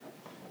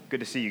Good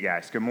to see you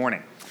guys. Good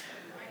morning.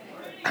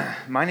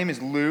 My name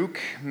is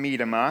Luke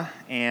Miedema,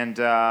 and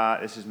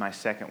this is my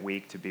second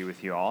week to be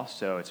with you all,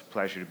 so it's a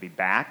pleasure to be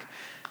back.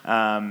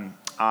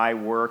 I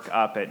work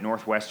up at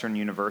Northwestern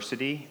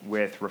University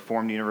with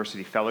Reformed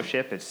University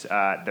Fellowship. It's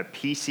the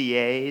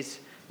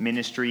PCA's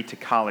ministry to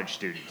college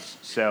students.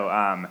 So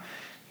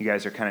you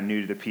guys are kind of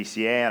new to the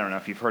PCA. I don't know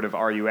if you've heard of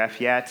RUF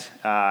yet.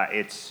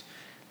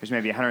 There's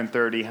maybe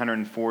 130,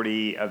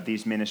 140 of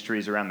these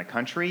ministries around the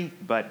country,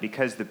 but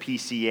because the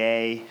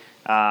PCA,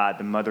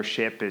 the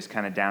mothership is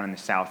kind of down in the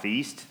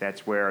southeast,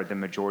 that's where the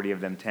majority of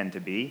them tend to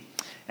be.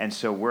 And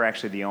so we're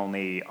actually the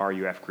only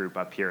RUF group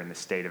up here in the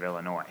state of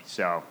Illinois.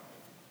 So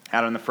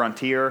out on the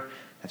frontier,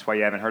 that's why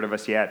you haven't heard of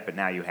us yet, but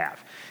now you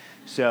have.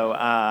 So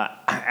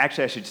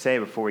actually I should say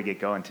before we get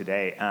going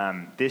today,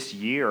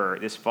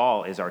 this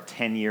fall is our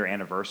 10-year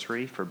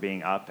anniversary for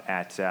being up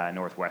at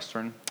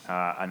Northwestern.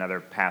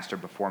 Another pastor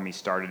before me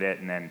started it,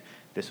 and then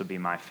this will be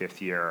my 5th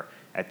year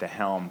at the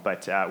helm.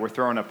 But we're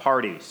throwing a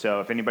party,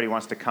 so if anybody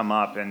wants to come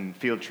up and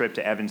field trip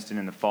to Evanston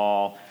in the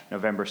fall,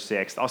 November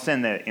 6th, I'll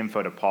send the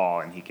info to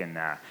Paul, and he can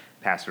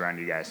pass it around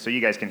to you guys, so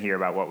you guys can hear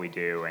about what we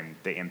do and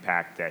the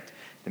impact that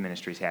the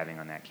ministry's having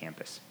on that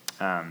campus.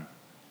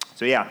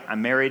 So yeah,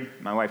 I'm married.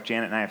 My wife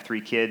Janet and I have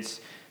 3 kids,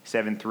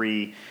 7,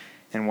 3,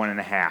 and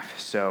 1.5.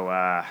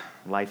 So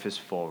life is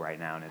full right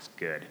now, and it's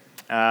good.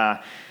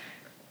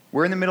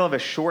 We're in the middle of a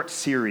short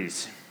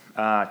series,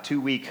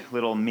 2-week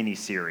little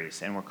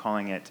mini-series, and we're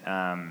calling it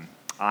I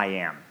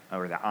Am,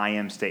 or the I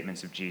Am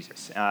statements of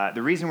Jesus.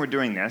 The reason we're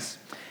doing this,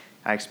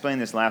 I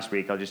explained this last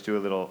week. I'll just do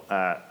a little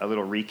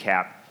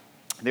recap.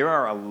 There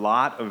are a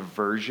lot of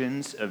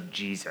versions of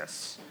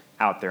Jesus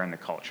out there in the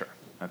culture.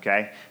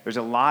 Okay? There's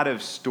a lot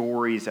of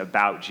stories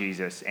about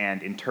Jesus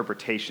and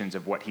interpretations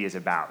of what he is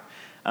about.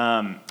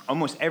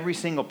 Almost every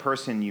single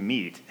person you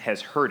meet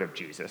has heard of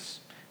Jesus.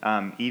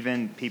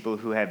 Even people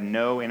who have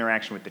no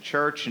interaction with the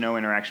church, no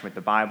interaction with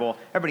the Bible,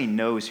 everybody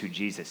knows who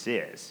Jesus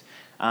is.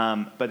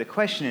 But the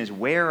question is,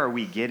 where are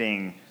we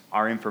getting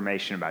our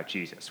information about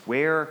Jesus?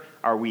 Where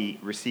are we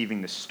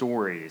receiving the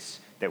stories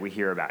that we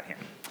hear about him?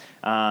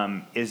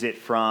 Is it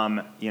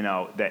from,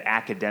 the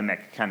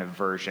academic kind of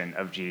version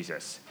of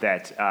Jesus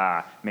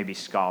that maybe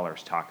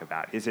scholars talk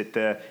about? Is it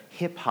the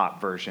hip-hop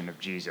version of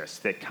Jesus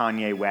that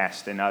Kanye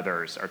West and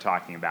others are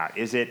talking about?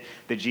 Is it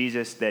the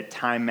Jesus that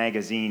Time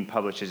magazine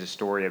publishes a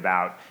story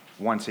about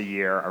once a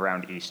year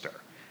around Easter?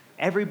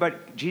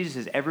 Jesus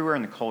is everywhere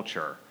in the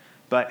culture,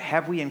 but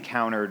have we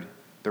encountered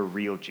the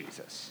real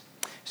Jesus?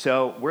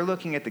 So we're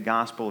looking at the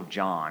Gospel of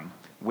John,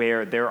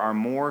 where there are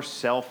more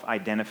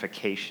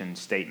self-identification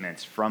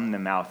statements from the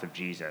mouth of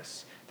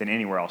Jesus than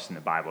anywhere else in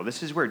the Bible.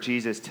 This is where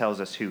Jesus tells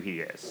us who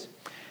he is.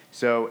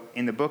 So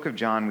in the book of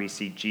John, we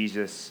see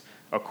Jesus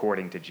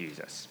according to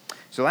Jesus.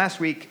 So last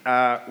week,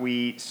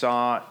 we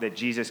saw that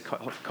Jesus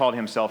called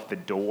himself the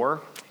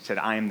door. He said,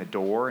 I am the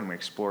door, and we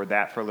explored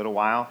that for a little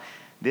while.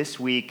 This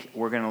week,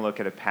 we're going to look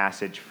at a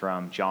passage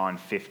from John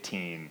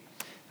 15.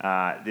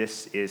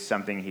 This is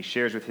something he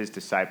shares with his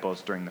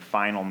disciples during the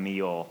final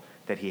meal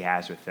that he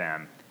has with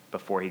them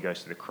before he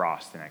goes to the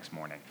cross the next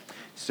morning.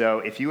 So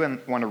if you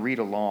want to read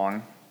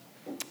along,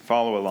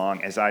 follow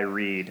along as I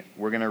read,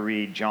 we're going to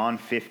read John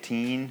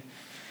 15,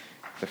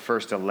 the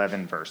first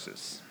 11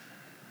 verses.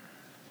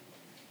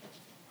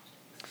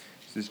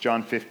 This is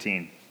John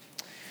 15.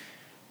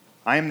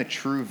 I am the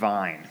true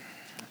vine,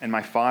 and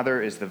my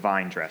Father is the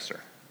vine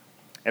dresser.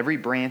 Every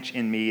branch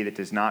in me that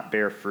does not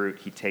bear fruit,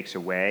 he takes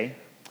away,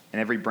 and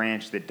every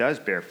branch that does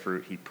bear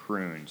fruit, he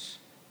prunes,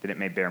 that it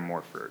may bear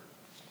more fruit.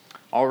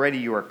 Already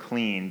you are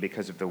clean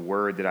because of the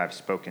word that I've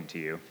spoken to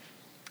you.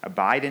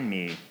 Abide in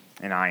me,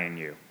 and I in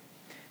you.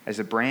 As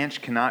a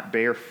branch cannot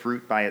bear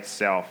fruit by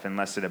itself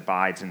unless it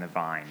abides in the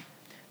vine,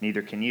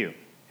 neither can you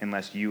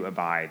unless you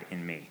abide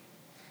in me.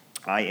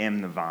 I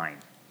am the vine.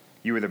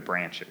 You are the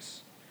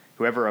branches.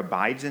 Whoever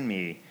abides in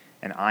me,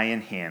 and I in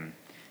him,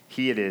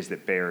 he it is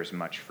that bears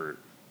much fruit.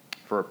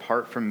 For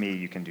apart from me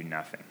you can do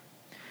nothing.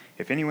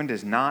 If anyone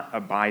does not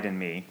abide in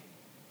me,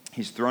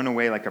 he's thrown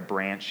away like a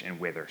branch and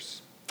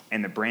withers.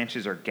 And the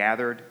branches are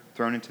gathered,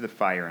 thrown into the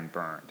fire, and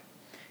burned.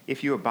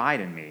 If you abide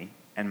in me,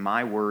 and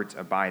my words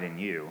abide in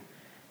you,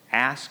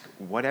 ask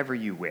whatever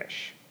you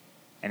wish,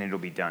 and it will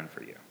be done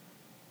for you.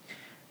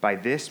 By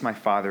this my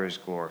Father is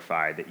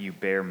glorified, that you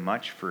bear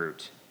much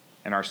fruit,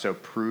 and are so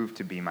proved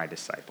to be my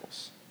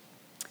disciples.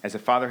 As the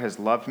Father has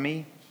loved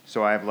me,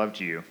 so I have loved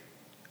you.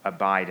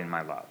 Abide in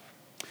my love.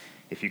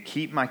 If you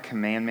keep my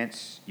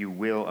commandments, you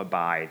will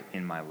abide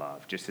in my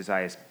love, just as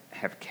I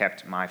have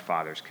kept my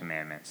Father's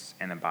commandments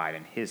and abide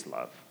in his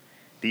love.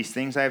 These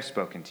things I have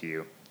spoken to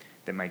you,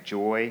 that my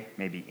joy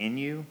may be in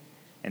you,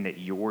 and that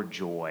your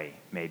joy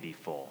may be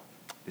full.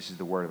 This is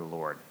the word of the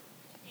Lord.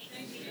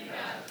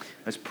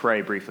 Let's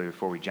pray briefly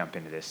before we jump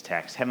into this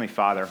text. Heavenly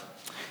Father,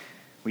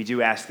 we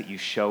do ask that you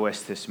show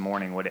us this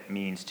morning what it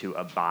means to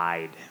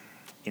abide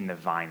in the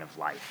vine of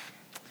life.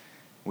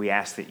 We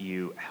ask that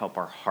you help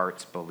our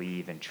hearts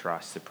believe and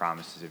trust the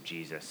promises of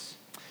Jesus.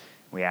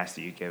 We ask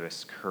that you give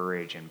us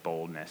courage and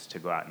boldness to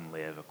go out and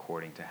live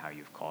according to how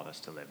you've called us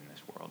to live in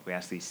this world. We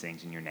ask these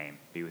things in your name.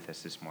 Be with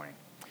us this morning.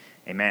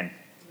 Amen.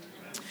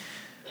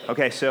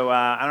 Okay, so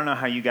I don't know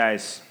how you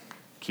guys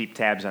keep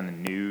tabs on the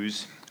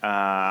news.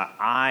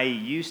 I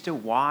used to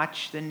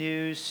watch the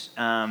news,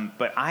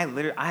 but I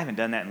haven't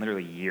done that in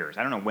literally years.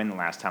 I don't know when the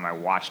last time I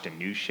watched a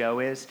news show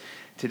is.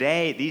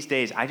 These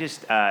days, I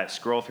just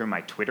scroll through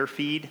my Twitter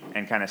feed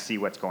and kind of see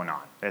what's going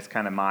on. That's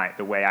kind of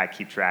the way I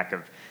keep track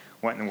of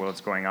what in the world's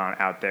going on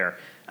out there.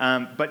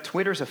 But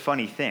Twitter's a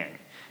funny thing,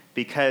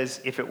 because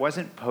if it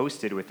wasn't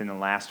posted within the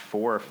last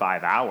 4 or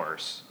 5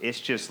 hours, it's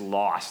just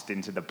lost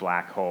into the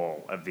black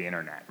hole of the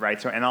internet, right?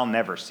 So, and I'll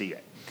never see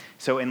it.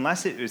 So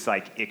unless it was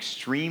like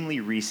extremely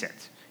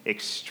recent,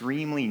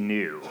 extremely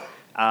new,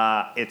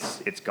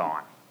 it's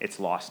gone. It's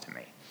lost to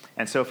me.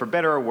 And so for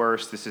better or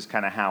worse, this is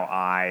kind of how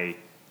I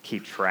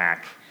keep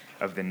track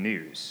of the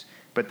news.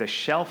 But the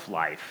shelf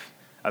life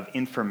of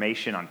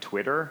information on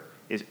Twitter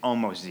is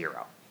almost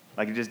zero.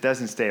 Like, it just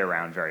doesn't stay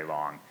around very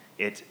long.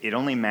 It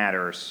only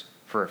matters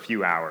for a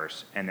few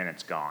hours, and then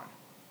it's gone.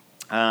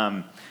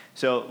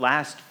 So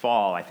last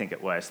fall, I think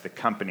it was, the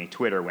company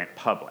Twitter went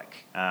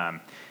public.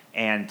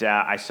 And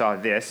I saw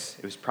this.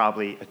 It was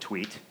probably a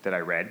tweet that I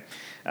read.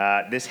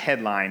 This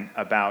headline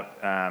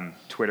about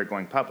Twitter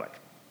going public.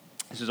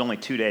 This was only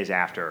 2 days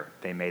after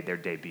they made their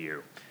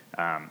debut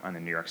on the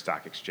New York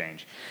Stock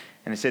Exchange.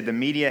 And it said, the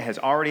media has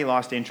already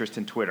lost interest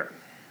in Twitter.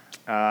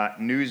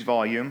 News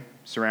volume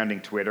surrounding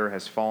Twitter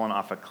has fallen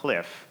off a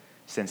cliff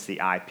since the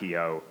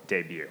IPO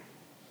debut.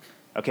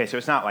 Okay, so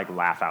it's not like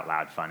laugh out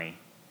loud funny.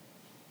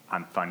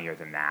 I'm funnier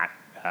than that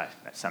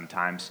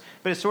sometimes.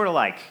 But it's sort of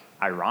like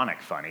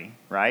ironic funny,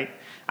 right?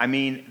 I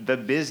mean, the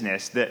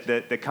business,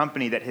 the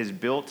company that has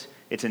built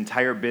its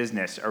entire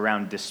business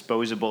around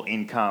disposable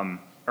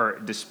income or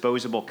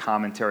disposable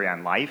commentary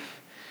on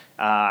life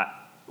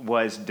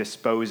was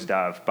disposed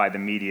of by the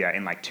media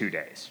in like 2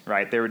 days,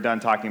 right? They were done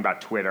talking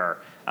about Twitter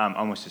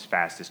almost as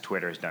fast as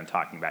Twitter is done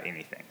talking about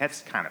anything.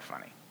 That's kind of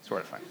funny,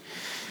 sort of funny.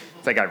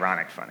 It's like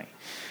ironic funny.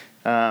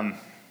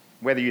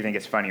 Whether you think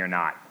it's funny or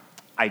not,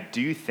 I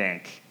do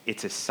think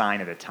it's a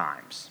sign of the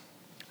times.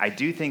 I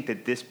do think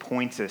that this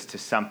points us to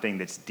something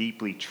that's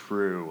deeply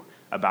true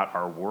about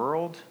our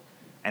world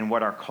and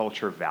what our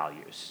culture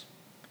values.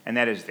 And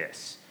that is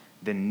this: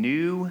 the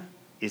new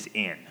is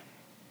in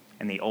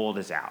and the old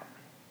is out.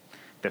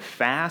 The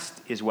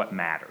fast is what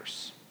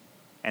matters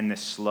and the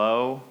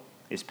slow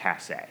is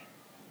passé,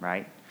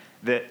 right?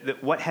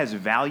 What has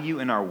value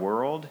in our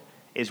world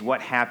is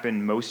what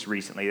happened most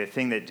recently, the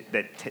thing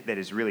that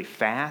is really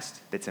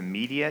fast, that's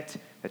immediate,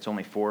 that's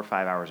only 4 or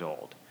 5 hours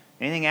old.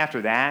 Anything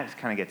after that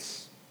kind of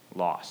gets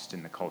lost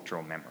in the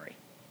cultural memory.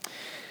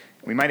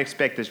 We might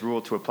expect this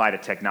rule to apply to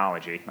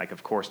technology. Like,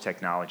 of course,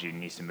 technology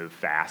needs to move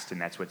fast,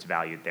 and that's what's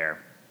valued there.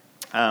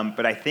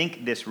 But I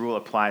think this rule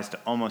applies to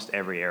almost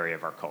every area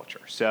of our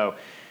culture. So,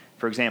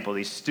 for example,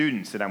 these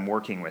students that I'm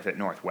working with at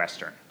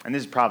Northwestern, and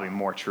this is probably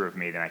more true of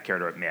me than I care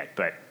to admit,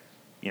 but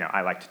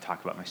I like to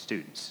talk about my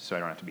students, so I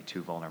don't have to be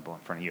too vulnerable in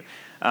front of you.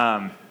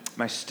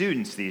 My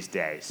students these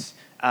days,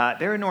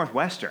 they're at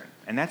Northwestern,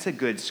 and that's a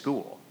good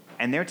school.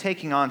 And they're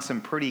taking on some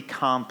pretty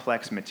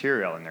complex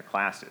material in their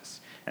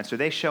classes. And so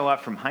they show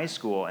up from high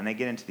school, and they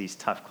get into these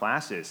tough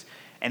classes.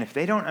 And if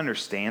they don't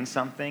understand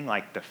something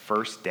like the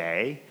first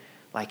day,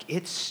 like,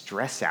 it's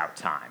stress out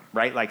time,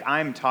 right? Like,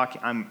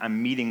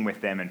 I'm meeting with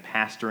them and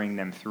pastoring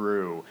them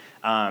through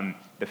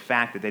the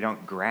fact that they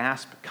don't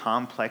grasp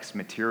complex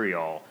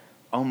material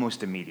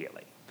almost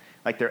immediately.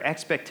 Like, their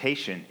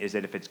expectation is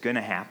that if it's going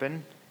to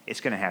happen,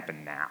 it's going to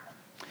happen now.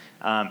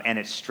 And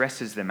it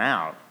stresses them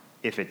out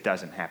if it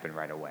doesn't happen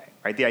right away,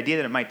 right? The idea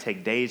that it might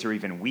take days or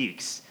even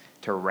weeks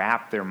to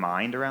wrap their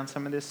mind around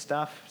some of this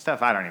stuff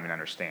I don't even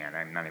understand.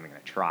 I'm not even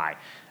going to try.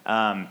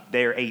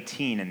 They're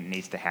 18 and it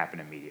needs to happen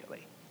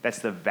immediately. That's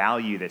the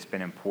value that's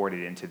been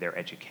imported into their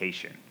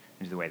education,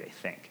 into the way they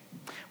think.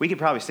 We could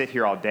probably sit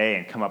here all day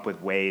and come up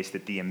with ways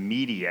that the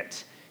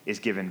immediate is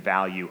given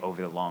value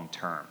over the long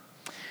term.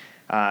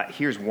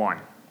 Here's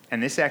one,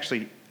 and this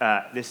actually,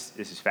 this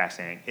is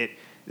fascinating.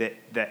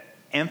 The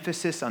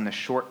emphasis on the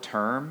short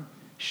term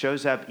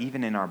shows up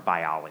even in our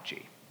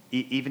biology,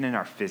 even in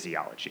our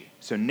physiology.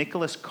 So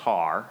Nicholas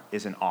Carr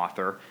is an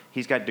author.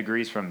 He's got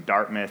degrees from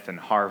Dartmouth and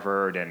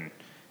Harvard and,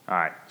 all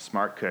right,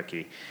 smart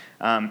cookie.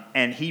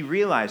 And he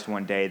realized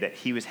one day that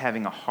he was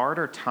having a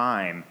harder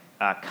time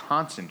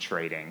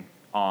concentrating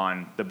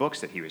on the books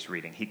that he was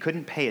reading. He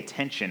couldn't pay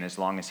attention as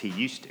long as he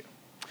used to.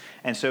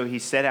 And so he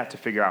set out to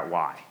figure out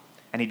why.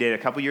 And he did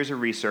a couple years of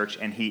research,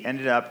 and he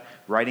ended up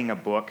writing a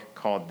book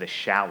called The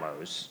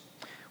Shallows: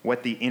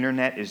 What the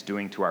Internet is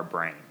Doing to Our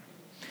Brain.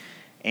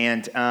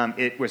 And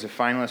it was a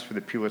finalist for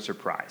the Pulitzer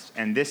Prize.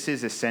 And this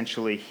is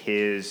essentially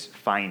his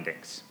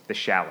findings, The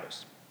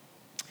Shallows.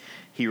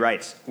 He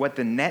writes, "What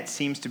the net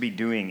seems to be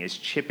doing is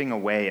chipping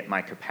away at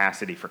my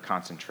capacity for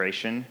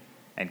concentration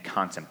and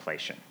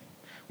contemplation.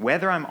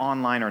 Whether I'm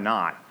online or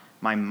not,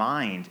 my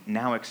mind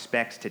now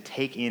expects to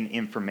take in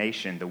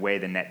information the way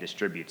the net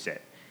distributes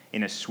it,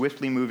 in a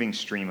swiftly moving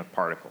stream of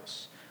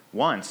particles.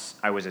 Once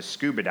I was a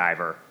scuba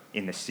diver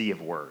in the sea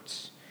of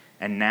words,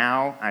 and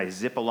now I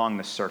zip along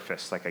the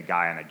surface like a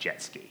guy on a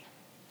jet ski.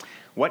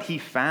 What he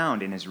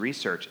found in his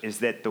research is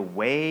that the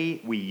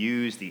way we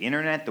use the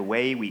internet, the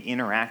way we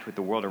interact with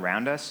the world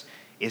around us,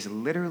 is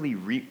literally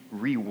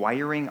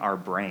rewiring our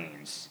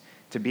brains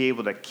to be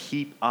able to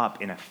keep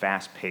up in a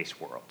fast-paced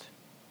world.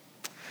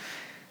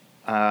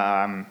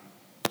 Our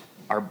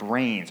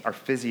brains, our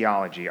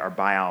physiology, our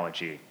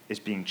biology is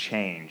being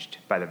changed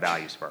by the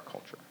values of our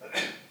culture.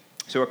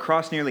 So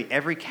across nearly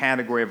every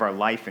category of our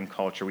life and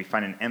culture, we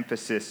find an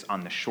emphasis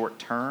on the short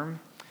term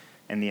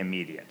and the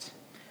immediate.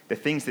 The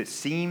things that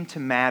seem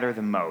to matter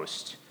the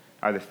most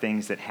are the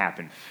things that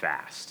happen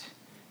fast.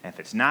 And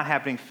if it's not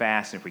happening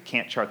fast, and if we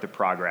can't chart the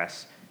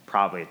progress,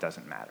 probably it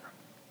doesn't matter.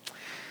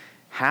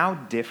 How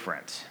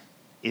different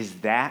is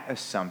that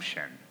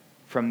assumption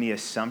from the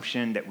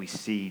assumption that we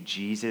see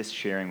Jesus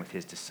sharing with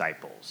his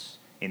disciples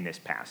in this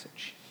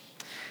passage?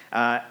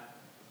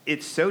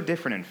 It's so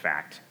different, in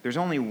fact. There's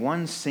only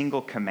one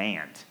single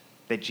command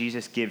that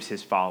Jesus gives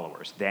his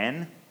followers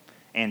then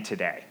and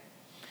today.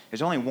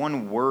 There's only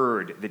one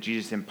word that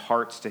Jesus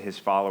imparts to his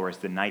followers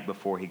the night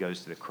before he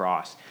goes to the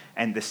cross,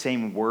 and the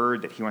same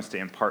word that he wants to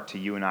impart to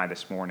you and I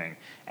this morning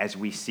as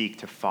we seek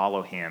to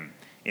follow him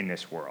in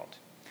this world.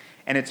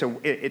 And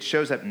it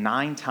shows up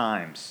 9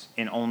 times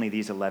in only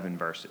these 11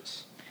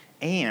 verses.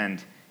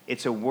 And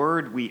it's a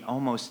word we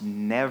almost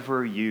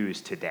never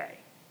use today.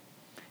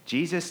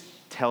 Jesus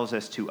tells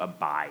us to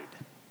abide.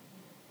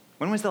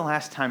 When was the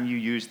last time you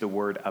used the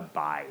word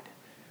abide?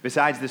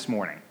 Besides this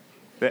morning.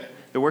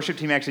 The worship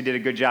team actually did a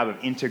good job of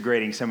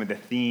integrating some of the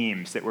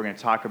themes that we're going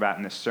to talk about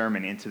in the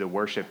sermon into the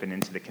worship and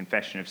into the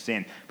confession of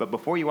sin. But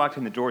before you walked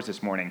in the doors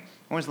this morning,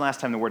 when was the last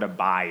time the word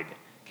abide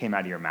came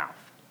out of your mouth?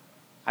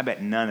 I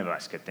bet none of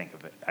us could think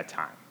of a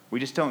time.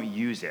 We just don't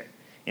use it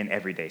in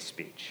everyday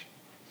speech.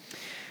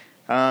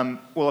 Well,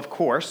 of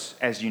course,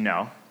 as you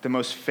know, the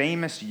most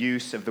famous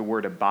use of the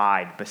word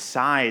abide,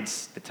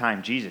 besides the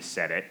time Jesus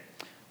said it,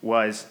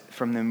 was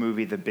from the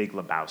movie The Big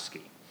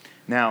Lebowski.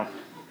 Now,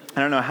 I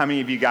don't know how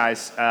many of you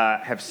guys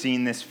have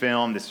seen this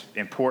film, this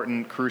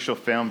important, crucial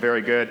film,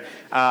 very good.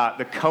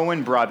 The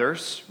Coen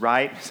brothers,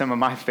 right, some of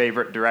my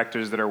favorite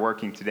directors that are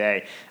working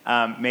today,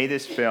 made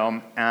this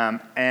film,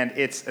 and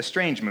it's a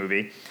strange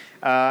movie.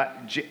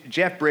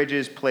 Jeff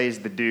Bridges plays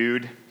the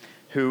dude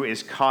who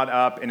is caught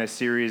up in a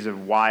series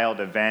of wild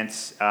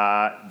events.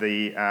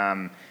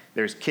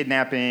 There's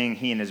kidnapping.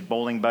 He and his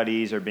bowling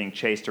buddies are being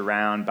chased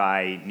around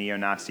by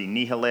neo-Nazi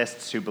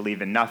nihilists who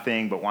believe in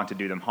nothing but want to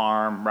do them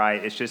harm,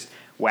 right? It's just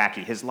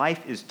wacky. His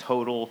life is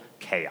total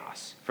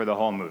chaos for the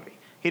whole movie.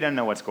 He doesn't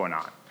know what's going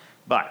on.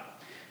 But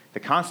the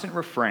constant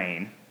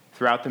refrain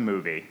throughout the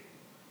movie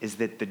is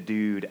that the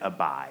dude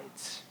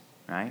abides,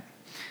 right?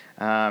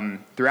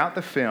 Throughout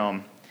the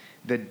film,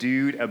 the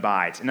dude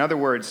abides. In other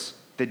words,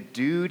 the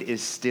dude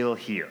is still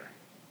here.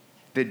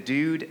 The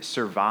dude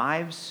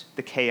survives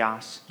the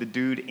chaos. The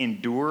dude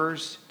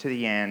endures to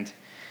the end.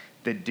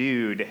 The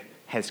dude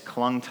has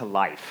clung to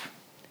life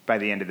by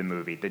the end of the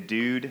movie. The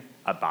dude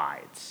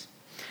abides.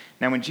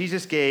 Now, when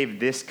Jesus gave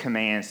this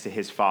commands to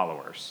his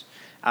followers,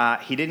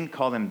 he didn't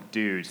call them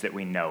dudes that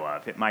we know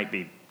of. It might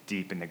be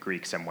deep in the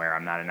Greek somewhere.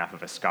 I'm not enough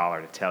of a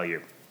scholar to tell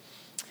you.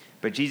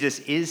 But Jesus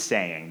is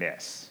saying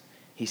this.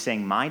 He's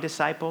saying, my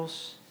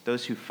disciples,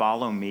 those who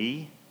follow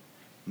me,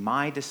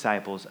 my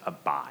disciples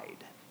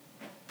abide.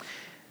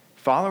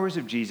 Followers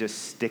of Jesus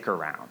stick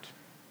around.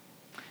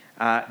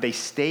 They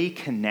stay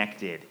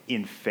connected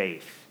in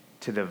faith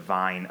to the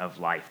vine of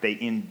life. They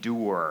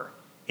endure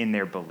in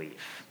their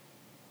belief.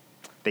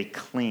 They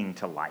cling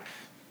to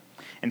life.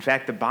 In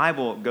fact, the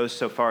Bible goes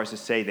so far as to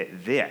say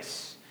that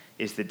this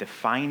is the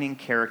defining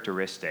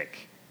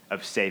characteristic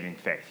of saving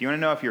faith. You want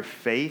to know if your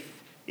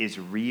faith is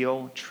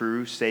real,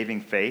 true,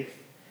 saving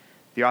faith?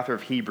 The author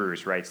of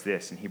Hebrews writes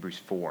this in Hebrews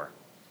 4.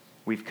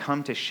 We've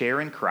come to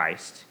share in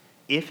Christ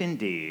if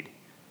indeed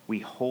we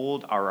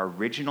hold our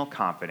original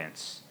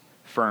confidence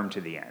firm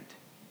to the end.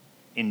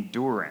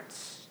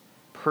 Endurance,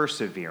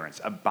 perseverance,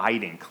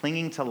 abiding,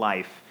 clinging to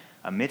life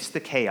amidst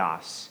the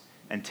chaos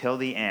until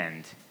the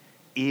end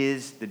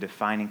is the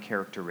defining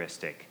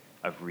characteristic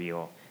of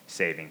real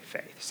saving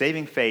faith.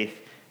 Saving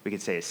faith, we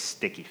could say, is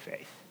sticky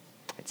faith.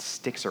 It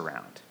sticks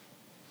around.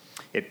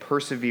 It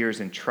perseveres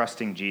in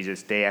trusting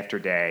Jesus day after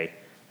day,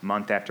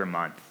 month after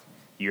month,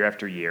 year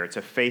after year. It's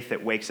a faith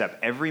that wakes up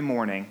every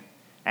morning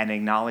and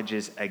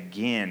acknowledges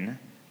again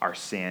our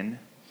sin,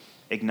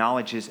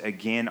 acknowledges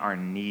again our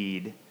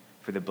need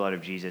for the blood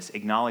of Jesus,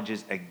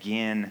 acknowledges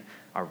again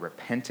our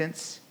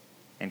repentance,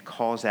 and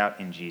calls out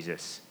in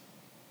Jesus,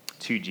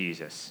 to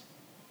Jesus,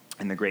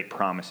 and the great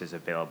promises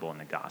available in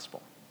the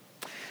gospel.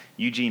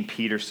 Eugene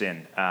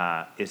Peterson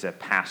is a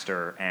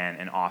pastor and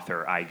an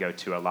author I go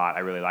to a lot. I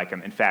really like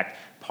him. In fact,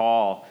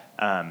 Paul,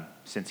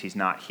 since he's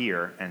not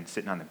here and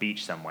sitting on the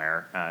beach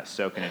somewhere,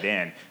 soaking it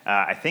in,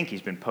 I think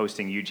he's been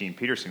posting Eugene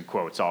Peterson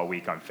quotes all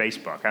week on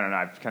Facebook. I don't know,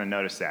 I've kind of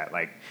noticed that.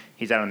 Like,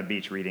 he's out on the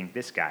beach reading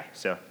this guy,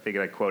 so I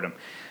figured I'd quote him.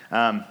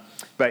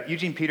 But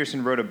Eugene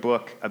Peterson wrote a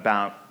book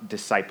about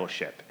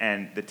discipleship,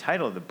 and the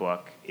title of the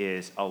book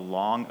is A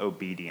Long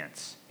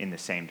Obedience in the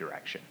Same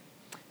Direction.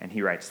 And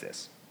he writes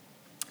this: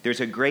 "There's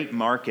a great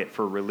market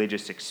for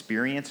religious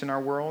experience in our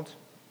world.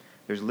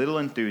 There's little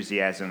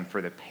enthusiasm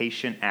for the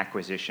patient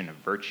acquisition of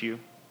virtue,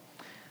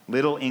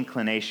 little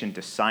inclination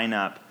to sign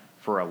up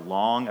for a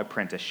long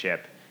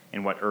apprenticeship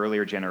in what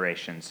earlier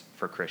generations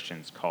for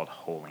Christians called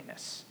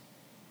holiness.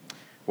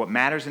 What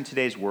matters in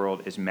today's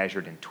world is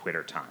measured in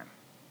Twitter time,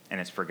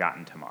 and it's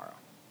forgotten tomorrow.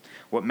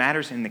 What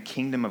matters in the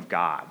kingdom of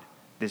God,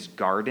 this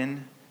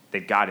garden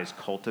that God is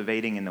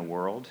cultivating in the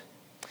world,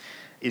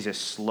 is a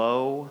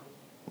slow,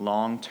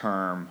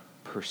 long-term,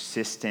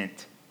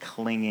 persistent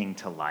clinging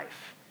to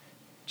life."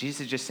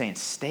 Jesus is just saying,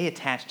 stay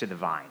attached to the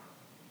vine.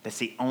 That's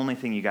the only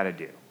thing you got to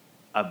do.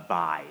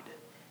 Abide.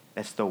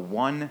 That's the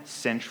one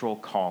central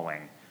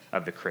calling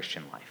of the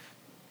Christian life.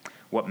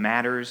 What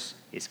matters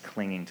is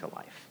clinging to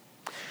life.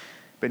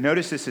 But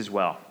notice this as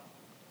well.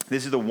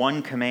 This is the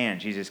one command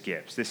Jesus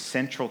gives, this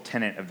central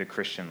tenet of the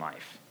Christian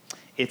life.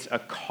 It's a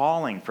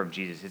calling from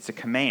Jesus. It's a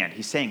command.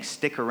 He's saying,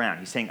 stick around.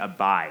 He's saying,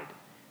 abide.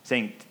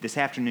 Saying, this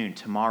afternoon,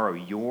 tomorrow,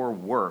 your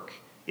work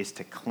is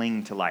to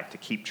cling to life, to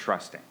keep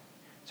trusting.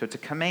 So it's a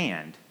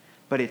command,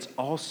 but it's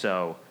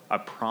also a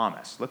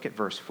promise. Look at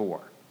verse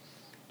 4.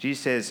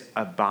 Jesus says,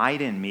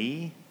 abide in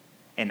me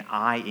and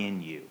I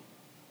in you.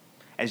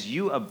 As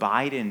you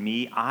abide in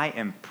me, I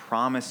am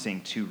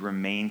promising to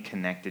remain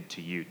connected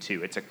to you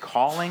too. It's a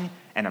calling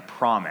and a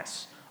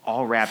promise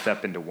all wrapped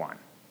up into one.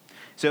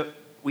 So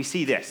we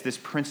see this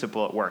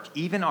principle at work.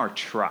 Even our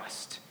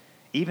trust,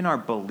 even our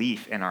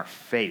belief and our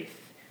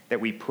faith that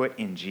we put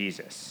in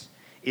Jesus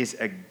is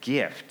a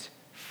gift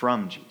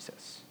from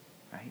Jesus,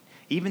 right?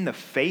 Even the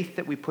faith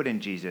that we put in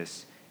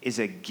Jesus is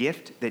a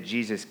gift that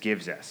Jesus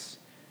gives us,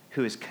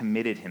 who has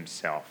committed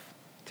himself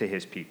to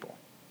his people.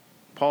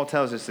 Paul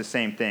tells us the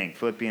same thing,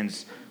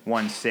 Philippians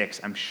 1:6,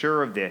 "I'm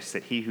sure of this,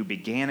 that he who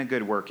began a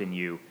good work in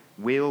you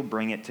will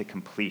bring it to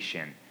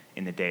completion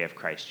in the day of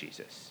Christ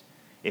Jesus."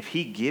 If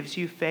he gives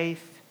you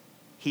faith,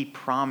 he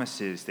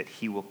promises that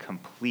he will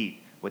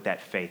complete what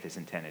that faith is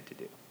intended to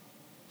do.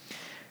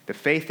 The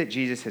faith that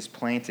Jesus has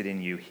planted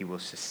in you, he will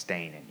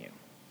sustain in you.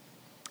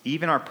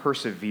 Even our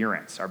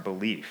perseverance, our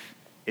belief,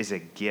 is a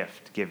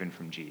gift given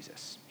from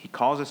Jesus. He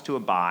calls us to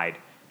abide,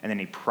 and then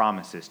he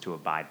promises to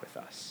abide with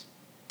us.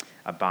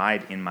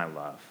 Abide in my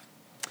love.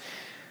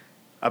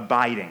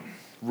 Abiding,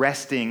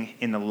 resting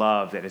in the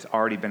love that has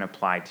already been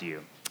applied to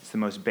you. It's the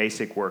most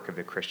basic work of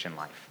the Christian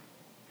life.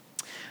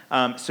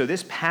 So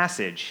this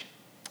passage,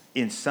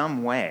 in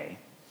some way,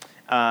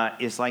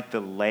 is like the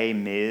Les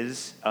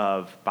Mis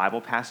of Bible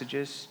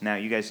passages. Now,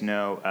 you guys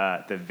know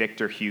the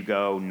Victor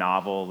Hugo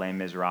novel, Les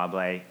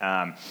Miserables.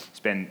 It's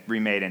been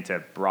remade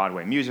into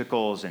Broadway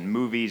musicals and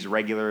movies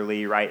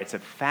regularly, right? It's a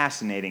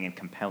fascinating and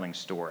compelling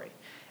story.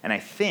 And I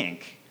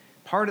think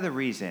part of the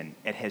reason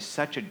it has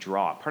such a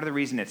draw, part of the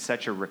reason it's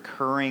such a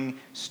recurring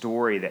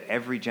story that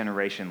every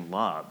generation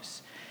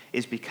loves,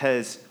 is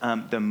because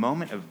the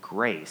moment of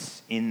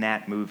grace in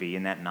that movie,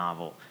 in that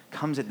novel,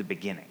 comes at the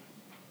beginning,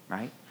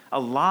 right? A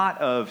lot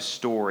of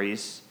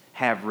stories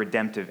have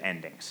redemptive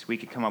endings. We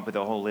could come up with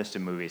a whole list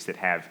of movies that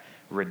have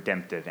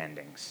redemptive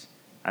endings.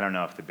 I don't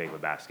know if The Big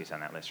Lebowski's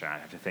on that list or not. I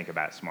have to think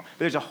about it some more. But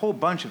there's a whole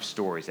bunch of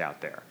stories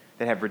out there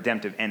that have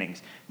redemptive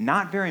endings.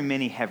 Not very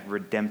many have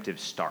redemptive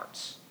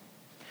starts.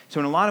 So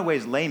in a lot of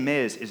ways, Les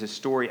Mis is a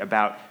story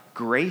about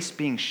grace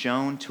being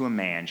shown to a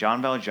man,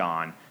 Jean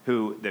Valjean,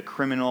 who the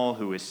criminal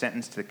who is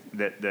sentenced to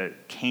the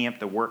camp,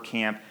 the work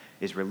camp,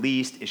 is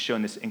released, is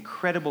shown this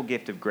incredible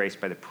gift of grace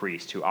by the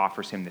priest who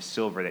offers him the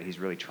silver that he's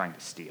really trying to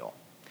steal.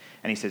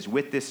 And he says,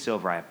 with this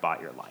silver I have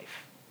bought your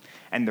life.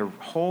 And the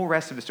whole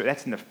rest of the story,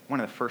 that's in one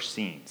of the first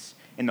scenes.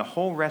 And the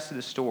whole rest of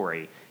the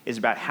story is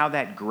about how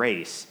that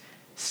grace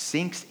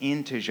sinks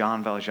into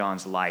Jean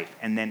Valjean's life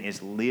and then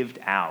is lived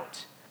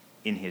out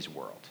in his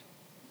world.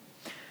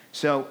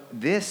 So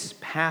this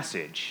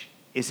passage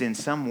is in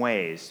some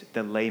ways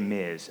the Les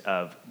Mis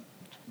of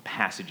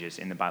passages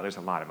in the Bible. There's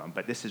a lot of them,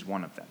 but this is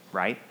one of them,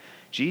 right?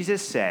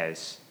 Jesus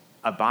says,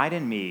 abide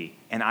in me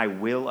and I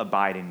will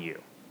abide in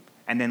you.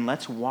 And then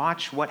let's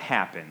watch what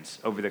happens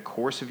over the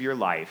course of your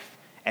life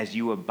as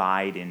you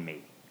abide in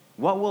me.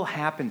 What will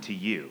happen to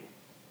you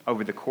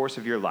over the course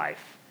of your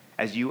life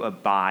as you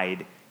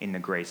abide in the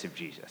grace of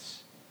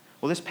Jesus?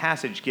 Well, this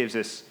passage gives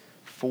us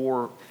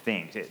four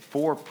things,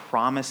 four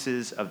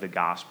promises of the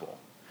gospel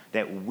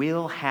that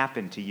will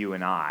happen to you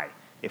and I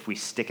if we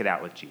stick it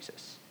out with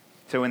Jesus.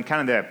 So in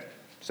kind of the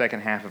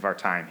second half of our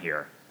time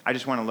here, I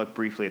just want to look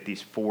briefly at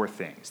these four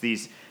things,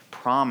 these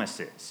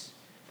promises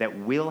that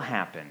will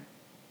happen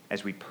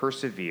as we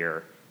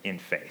persevere in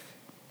faith.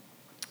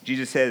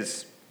 Jesus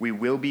says we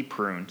will be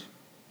pruned.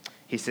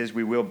 He says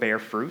we will bear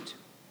fruit.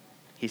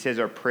 He says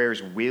our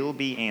prayers will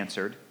be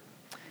answered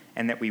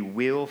and that we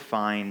will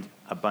find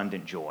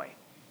abundant joy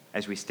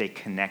as we stay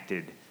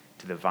connected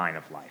to the vine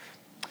of life.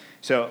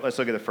 So let's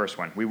look at the first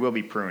one. We will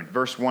be pruned.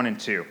 Verse 1 and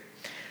 2.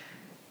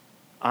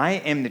 I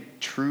am the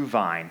true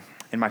vine,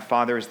 and my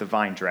Father is the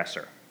vine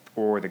dresser,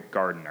 or the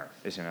gardener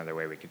is another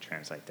way we could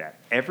translate that.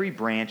 Every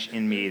branch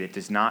in me that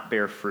does not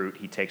bear fruit,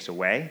 he takes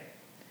away,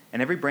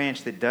 and every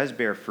branch that does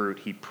bear fruit,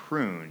 he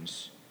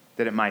prunes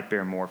that it might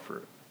bear more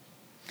fruit.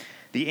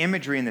 The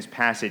imagery in this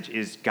passage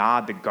is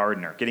God the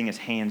gardener getting his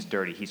hands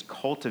dirty. He's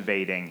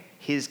cultivating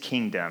his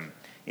kingdom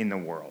in the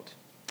world.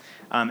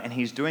 And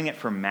he's doing it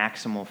for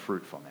maximal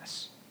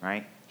fruitfulness,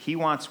 right? He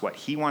wants what?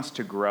 He wants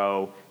to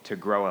grow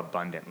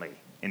abundantly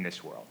in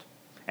this world.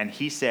 And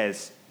he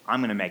says, I'm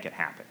going to make it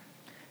happen.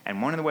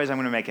 And one of the ways I'm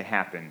going to make it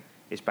happen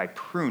is by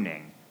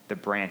pruning the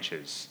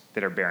branches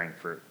that are bearing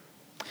fruit.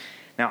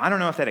 Now, I don't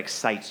know if that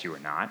excites you or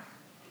not,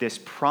 this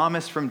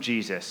promise from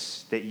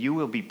Jesus that you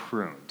will be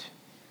pruned.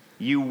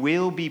 You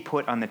will be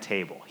put on the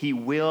table. He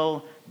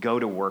will go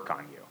to work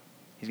on you.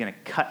 He's going to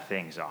cut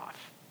things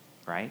off,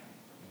 right?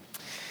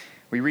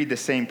 We read the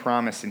same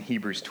promise in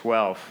Hebrews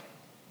 12,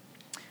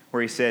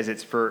 where he says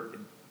it's for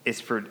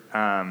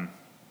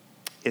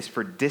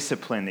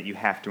discipline that you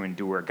have to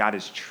endure. God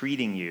is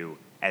treating you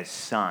as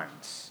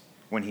sons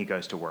when he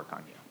goes to work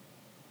on you.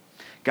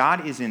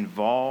 God is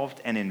involved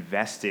and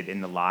invested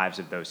in the lives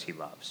of those he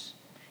loves.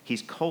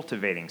 He's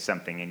cultivating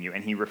something in you,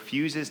 and he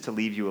refuses to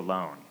leave you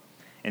alone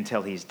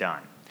until he's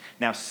done.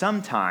 Now,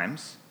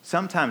 sometimes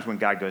when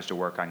God goes to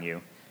work on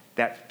you,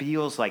 that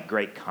feels like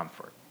great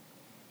comfort.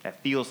 That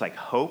feels like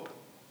hope.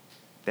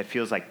 That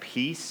feels like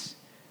peace.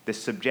 The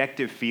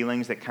subjective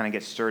feelings that kind of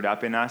get stirred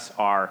up in us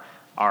are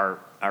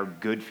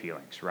good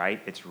feelings, right?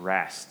 It's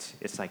rest.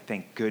 It's like,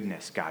 thank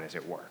goodness God is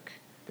at work.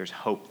 There's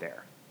hope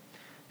there.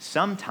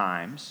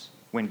 Sometimes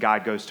when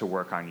God goes to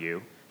work on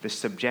you, the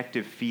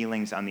subjective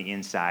feelings on the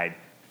inside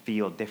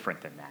feel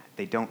different than that.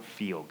 They don't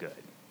feel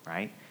good,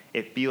 right?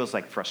 It feels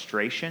like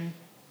frustration.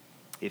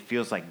 It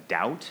feels like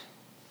doubt.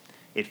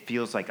 It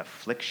feels like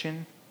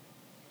affliction.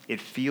 It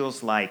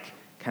feels like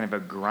kind of a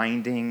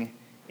grinding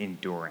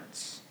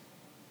endurance.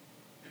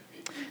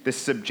 The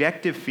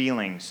subjective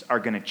feelings are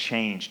going to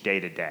change day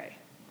to day.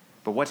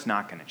 But what's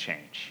not going to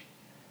change?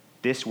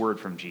 This word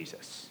from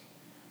Jesus,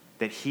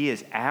 that he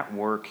is at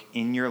work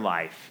in your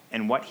life,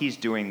 and what he's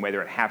doing,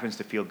 whether it happens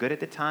to feel good at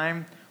the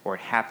time or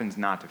it happens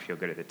not to feel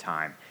good at the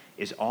time,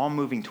 is all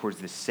moving towards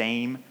the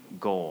same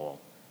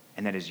goal,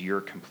 and that is your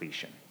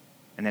completion,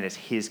 and that is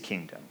his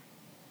kingdom,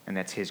 and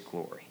that's his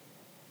glory.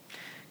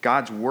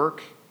 God's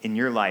work in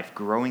your life,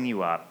 growing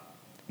you up,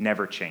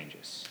 never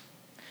changes.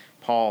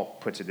 Paul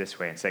puts it this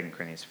way in 2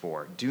 Corinthians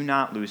 4, do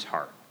not lose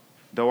heart.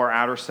 Though our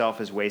outer self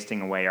is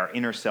wasting away, our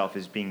inner self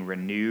is being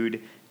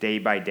renewed day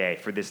by day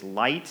for this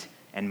light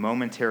and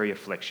momentary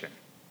affliction.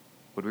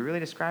 Would we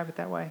really describe it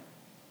that way?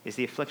 Is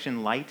the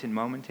affliction light and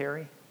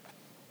momentary?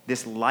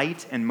 This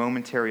light and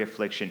momentary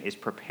affliction is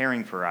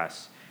preparing for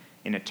us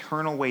an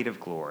eternal weight of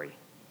glory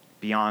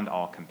beyond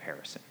all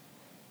comparison.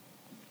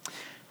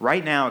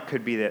 Right now, it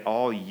could be that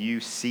all you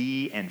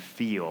see and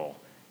feel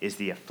is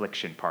the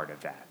affliction part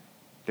of that.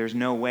 There's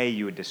no way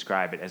you would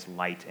describe it as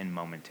light and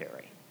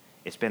momentary.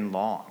 It's been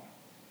long.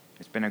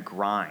 It's been a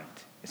grind.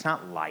 It's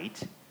not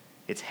light.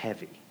 It's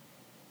heavy.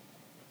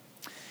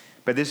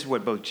 But this is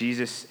what both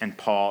Jesus and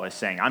Paul is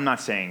saying. I'm not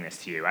saying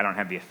this to you. I don't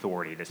have the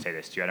authority to say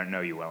this to you. I don't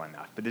know you well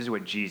enough. But this is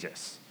what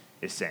Jesus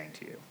is saying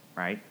to you,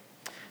 right?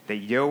 That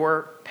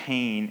your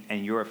pain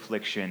and your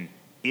affliction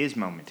is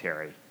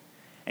momentary.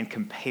 And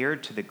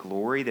compared to the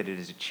glory that it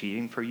is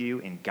achieving for you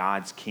in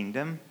God's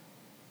kingdom,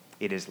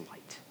 it is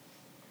light.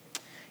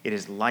 It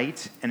is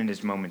light and it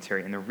is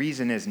momentary. And the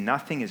reason is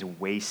nothing is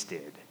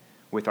wasted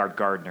with our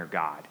gardener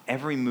God.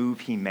 Every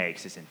move he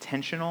makes is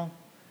intentional.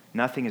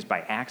 Nothing is by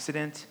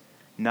accident.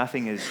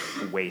 Nothing is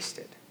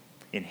wasted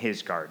in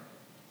his garden.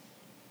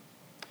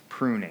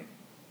 Pruning,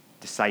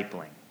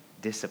 discipling,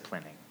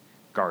 disciplining,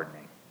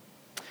 gardening.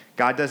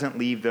 God doesn't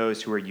leave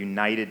those who are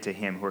united to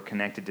him, who are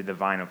connected to the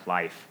vine of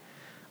life,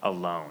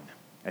 alone.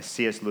 As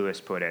C.S.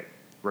 Lewis put it,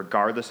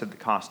 regardless of the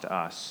cost to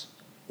us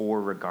or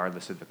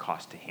regardless of the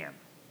cost to him,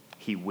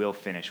 he will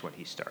finish what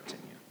he starts in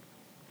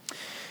you.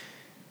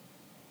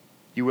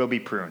 You will be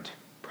pruned.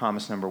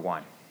 Promise number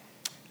one.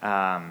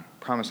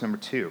 Promise number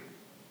two.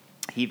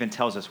 He even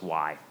tells us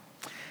why.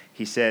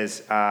 He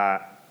says,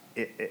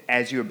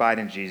 as you abide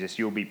in Jesus,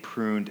 you will be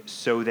pruned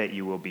so that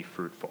you will be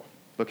fruitful.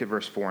 Look at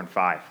verse 4 and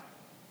 5.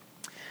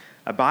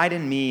 Abide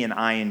in me and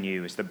I in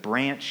you, as the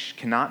branch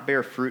cannot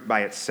bear fruit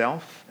by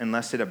itself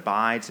unless it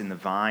abides in the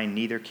vine,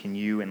 neither can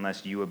you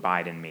unless you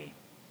abide in me.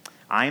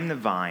 I am the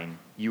vine,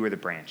 you are the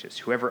branches.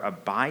 Whoever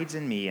abides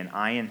in me and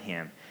I in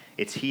him,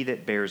 it's he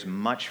that bears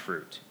much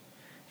fruit.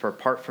 For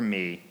apart from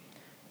me,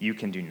 you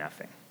can do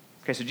nothing.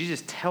 Okay, so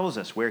Jesus tells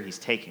us where he's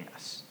taking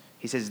us.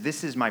 He says,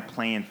 this is my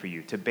plan for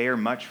you, to bear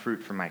much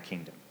fruit for my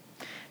kingdom.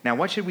 Now,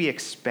 what should we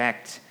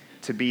expect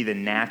to be the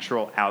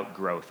natural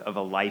outgrowth of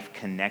a life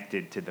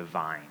connected to the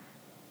vine?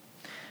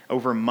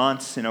 Over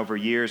months and over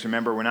years,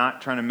 remember, we're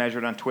not trying to measure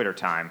it on Twitter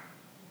time.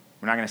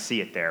 We're not going to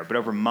see it there. But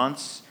over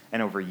months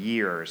and over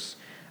years,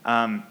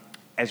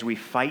 as we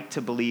fight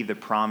to believe the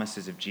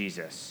promises of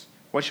Jesus,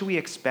 what should we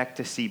expect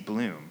to see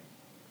bloom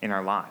in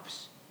our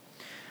lives?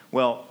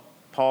 Well,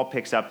 Paul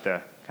picks up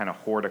the kind of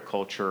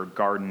horticulture,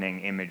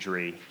 gardening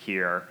imagery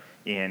here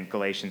in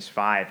Galatians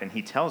 5, and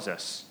he tells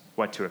us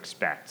what to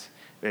expect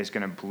that is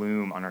going to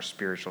bloom on our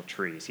spiritual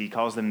trees. He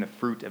calls them the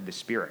fruit of the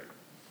Spirit: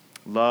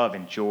 love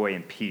and joy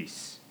and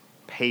peace,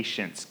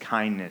 patience,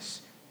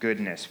 kindness,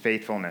 goodness,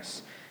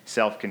 faithfulness,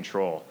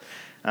 self-control.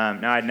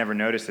 Now, I'd never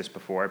noticed this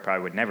before. I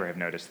probably would never have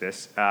noticed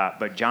this.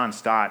 But John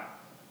Stott,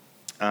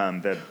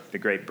 the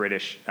great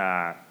British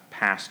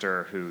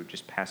pastor who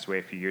just passed away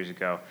a few years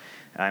ago,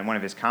 in one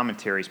of his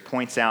commentaries,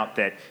 points out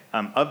that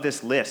of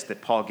this list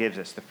that Paul gives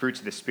us, the fruits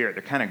of the Spirit,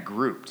 they're kind of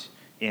grouped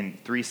in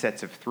 3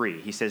 sets of 3.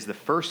 He says the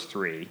first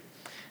 3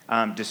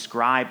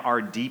 describe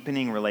our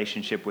deepening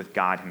relationship with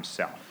God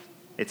himself.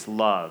 It's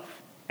love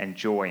and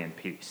joy and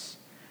peace.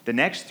 The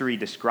next 3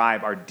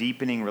 describe our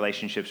deepening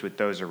relationships with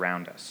those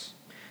around us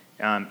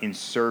in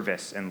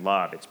service and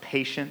love. It's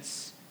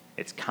patience,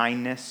 it's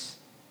kindness,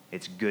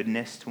 it's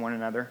goodness to one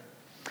another.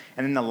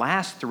 And then the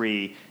last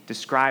 3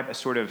 describe a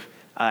sort of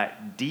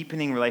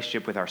deepening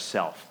relationship with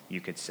ourself, you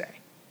could say.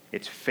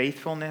 It's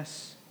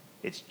faithfulness,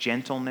 it's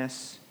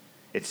gentleness,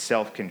 it's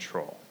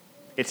self-control.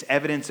 It's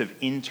evidence of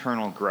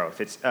internal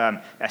growth. It's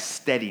a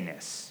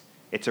steadiness.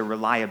 It's a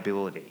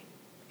reliability.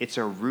 It's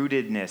a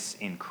rootedness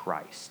in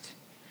Christ.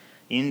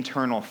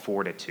 Internal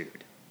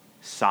fortitude,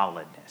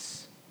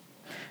 solidness.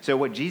 So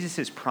what Jesus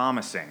is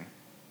promising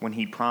when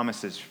he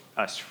promises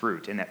us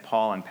fruit, and that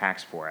Paul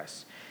unpacks for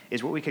us,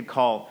 is what we could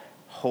call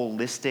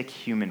holistic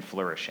human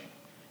flourishing,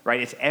 right?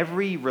 It's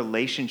every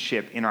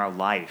relationship in our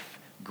life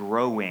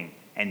growing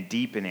and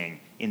deepening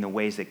in the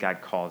ways that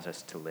God calls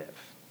us to live.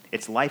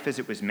 It's life as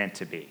it was meant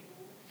to be.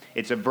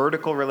 It's a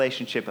vertical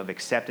relationship of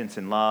acceptance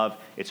and love.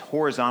 It's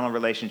horizontal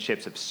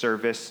relationships of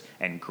service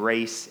and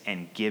grace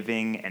and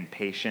giving and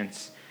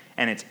patience.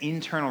 And it's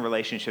internal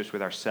relationships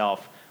with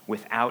ourselves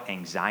without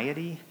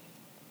anxiety,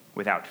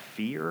 without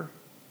fear,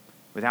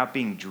 without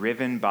being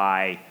driven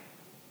by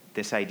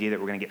this idea that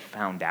we're going to get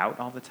found out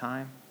all the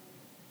time.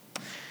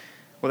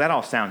 Well, that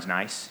all sounds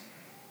nice.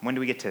 When do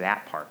we get to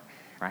that part,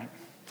 right?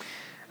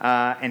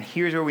 And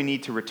here's where we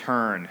need to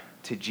return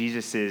to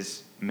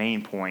Jesus'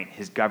 main point,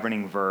 his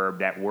governing verb,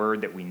 that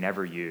word that we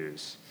never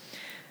use.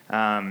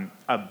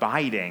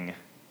 Abiding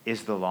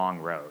is the long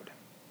road.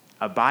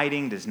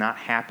 Abiding does not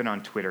happen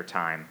on Twitter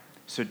time,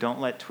 so don't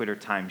let Twitter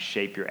time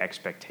shape your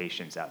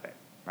expectations of it,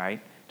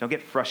 right? Don't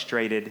get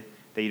frustrated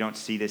that you don't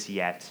see this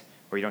yet,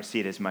 or you don't see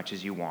it as much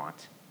as you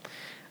want.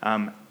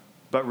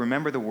 But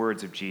remember the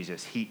words of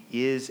Jesus. He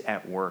is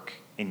at work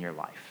in your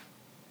life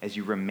as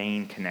you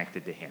remain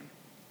connected to him.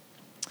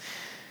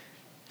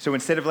 So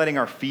instead of letting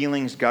our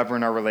feelings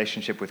govern our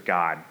relationship with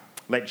God,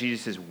 let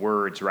Jesus'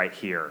 words right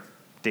here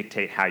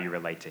dictate how you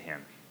relate to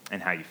him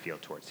and how you feel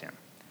towards him.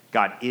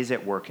 God is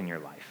at work in your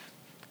life.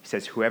 He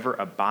says, whoever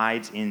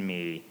abides in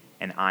me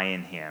and I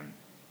in him,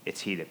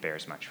 it's he that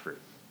bears much fruit.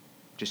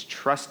 Just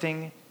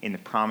trusting in the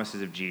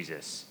promises of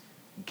Jesus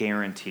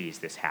guarantees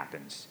this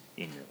happens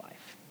in your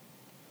life.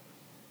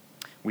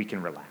 We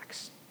can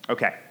relax.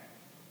 Okay.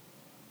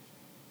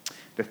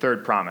 The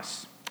third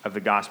promise of the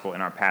gospel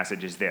in our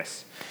passage is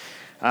this.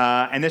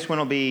 And this one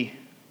will be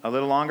a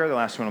little longer. The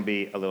last one will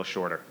be a little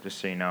shorter, just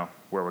so you know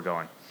where we're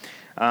going.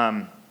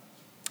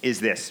 Is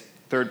this.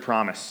 Third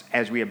promise.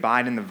 As we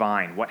abide in the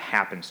vine, what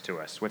happens to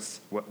us?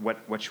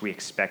 What should we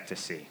expect to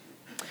see?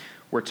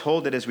 We're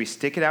told that as we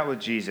stick it out with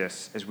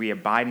Jesus, as we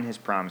abide in his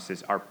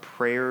promises, our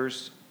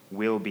prayers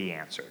will be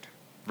answered.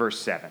 Verse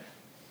 7.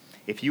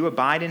 If you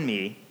abide in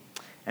me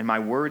and my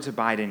words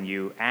abide in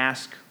you,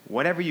 ask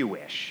whatever you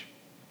wish,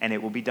 and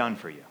it will be done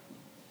for you.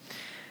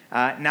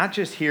 Not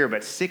just here,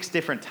 but 6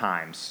 different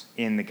times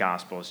in the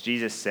Gospels,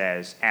 Jesus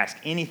says, ask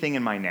anything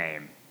in my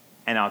name,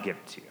 and I'll give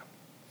it to you.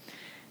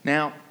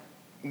 Now,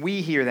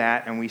 we hear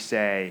that and we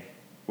say,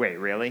 wait,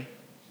 really?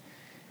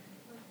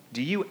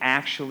 Do you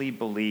actually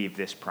believe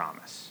this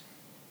promise?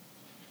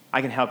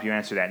 I can help you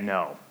answer that.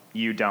 No,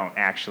 you don't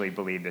actually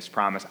believe this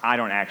promise. I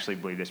don't actually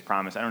believe this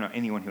promise. I don't know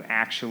anyone who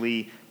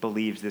actually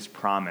believes this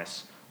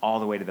promise all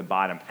the way to the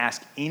bottom.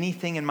 Ask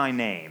anything in my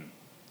name,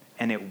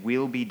 and it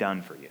will be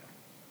done for you.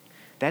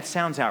 That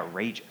sounds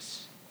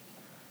outrageous.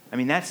 I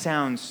mean, that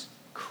sounds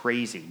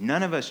crazy.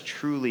 None of us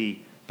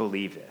truly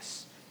believe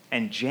this.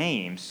 And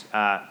James,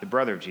 the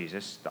brother of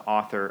Jesus, the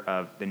author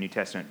of the New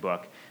Testament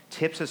book,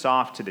 tips us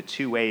off to the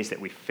 2 ways that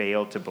we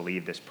fail to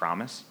believe this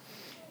promise.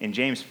 In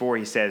James 4,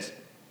 he says,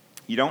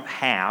 you don't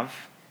have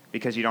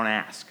because you don't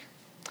ask.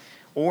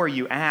 Or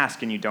you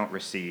ask and you don't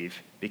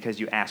receive because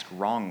you ask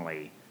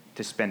wrongly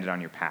to spend it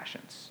on your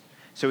passions.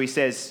 So he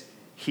says,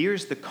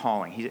 here's the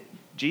calling.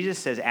 Jesus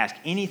says, ask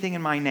anything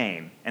in my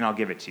name, and I'll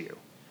give it to you.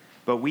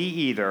 But we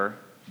either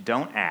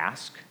don't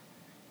ask,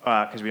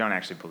 because we don't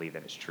actually believe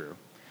that it's true,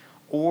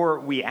 or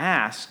we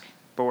ask,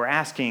 but we're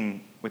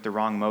asking with the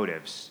wrong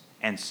motives,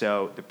 and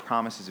so the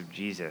promises of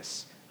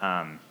Jesus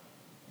are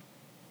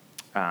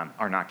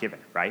not given,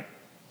 right?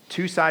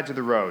 2 sides of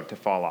the road to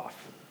fall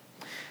off.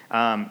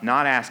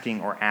 not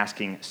asking or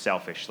asking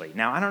selfishly.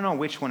 Now, I don't know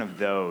which one of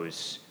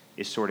those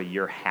is sort of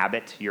your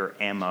habit, your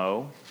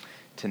MO,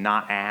 to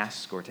not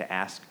ask or to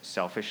ask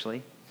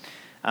selfishly.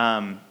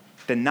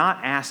 The not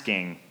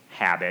asking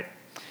habit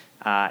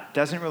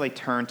doesn't really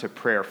turn to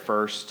prayer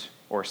first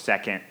or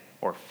second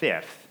or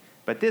fifth,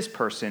 but this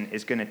person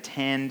is going to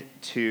tend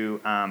to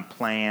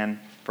plan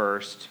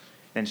first,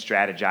 then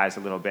strategize a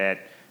little bit,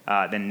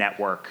 then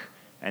network,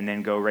 and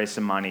then go raise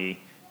some money,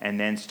 and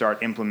then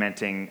start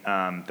implementing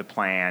the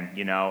plan,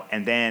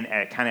 and then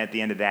at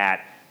the end of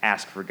that,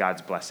 ask for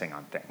God's blessing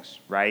on things,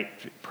 right?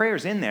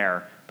 Prayer's in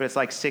there, but it's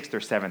like 6th or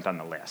 7th on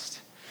the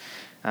list.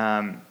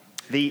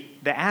 The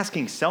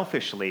asking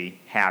selfishly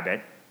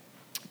habit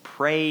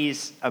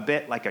prays a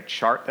bit like a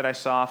chart that I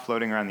saw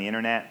floating around the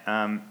internet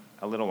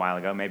a little while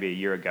ago, maybe a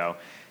year ago,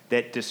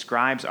 that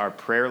describes our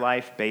prayer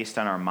life based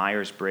on our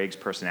Myers-Briggs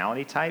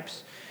personality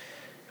types.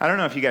 I don't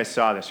know if you guys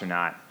saw this or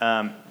not.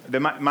 The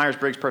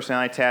Myers-Briggs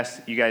personality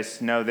test, you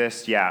guys know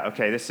this? Yeah,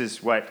 okay, this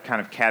is what kind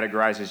of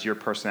categorizes your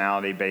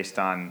personality based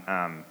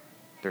on,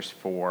 there's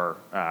four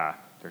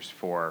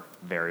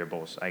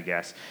variables, I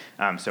guess.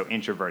 So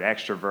introvert,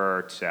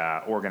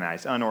 extrovert,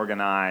 organized,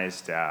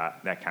 unorganized,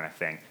 that kind of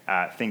thing.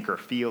 Thinker,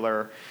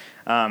 feeler.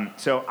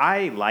 So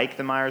I like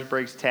the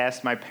Myers-Briggs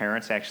test. My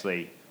parents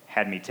actually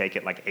had me take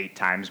it like 8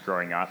 times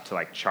growing up to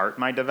like chart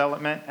my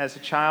development as a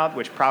child,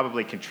 which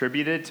probably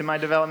contributed to my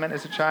development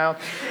as a child.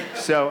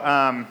 So,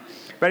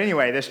 but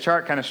anyway, this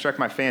chart kind of struck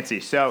my fancy.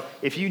 So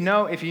if you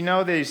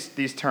know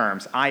these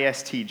terms,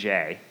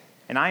 ISTJ,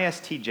 an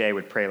ISTJ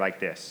would pray like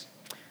this: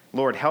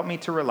 Lord, help me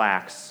to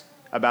relax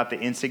about the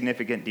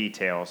insignificant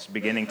details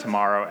beginning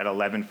tomorrow at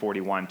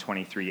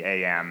 11:41:23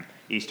 a.m.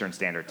 Eastern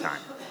Standard Time.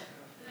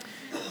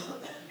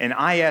 An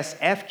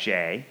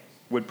ISFJ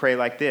would pray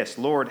like this: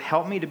 Lord,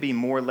 help me to be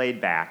more laid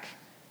back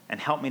and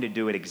help me to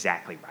do it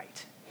exactly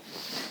right.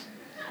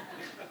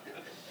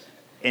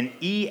 An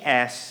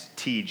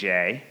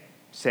ESTJ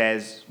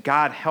says,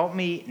 God, help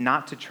me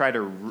not to try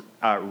to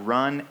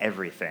run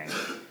everything,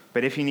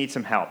 but if you need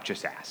some help,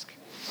 just ask.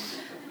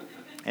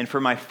 And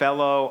for my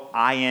fellow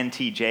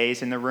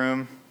INTJs in the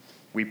room,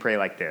 we pray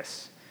like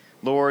this: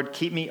 Lord,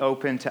 keep me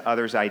open to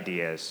others'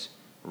 ideas,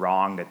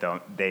 wrong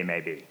that they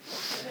may be.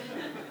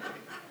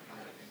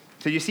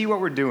 So you see what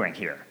we're doing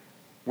here.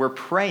 We're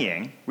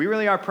praying. We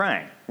really are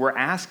praying. We're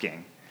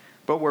asking.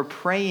 But we're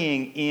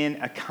praying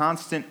in a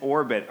constant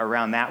orbit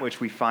around that which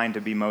we find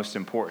to be most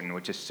important,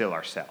 which is still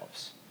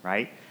ourselves,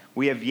 right?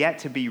 We have yet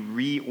to be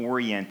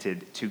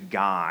reoriented to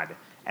God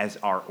as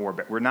our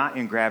orbit. We're not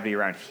in gravity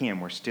around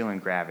Him. We're still in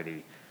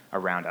gravity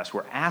around us.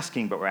 We're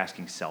asking, but we're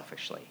asking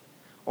selfishly.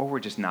 Or we're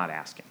just not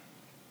asking.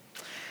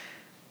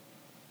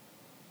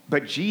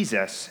 But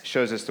Jesus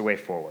shows us the way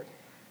forward.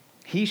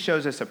 He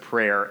shows us a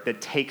prayer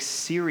that takes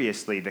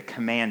seriously the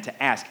command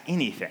to ask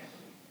anything,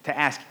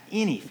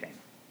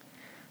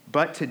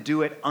 but to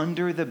do it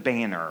under the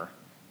banner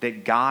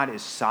that God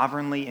is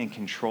sovereignly in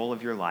control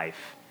of your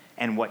life,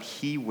 and what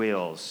He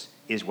wills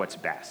is what's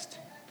best.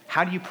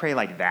 How do you pray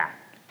like that?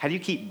 How do you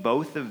keep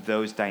both of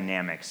those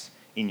dynamics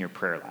in your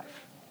prayer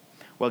life?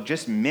 Well,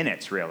 just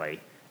minutes,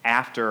 really,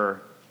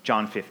 after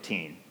John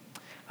 15,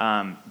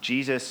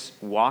 Jesus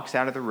walks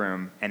out of the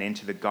room and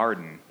into the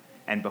garden,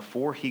 and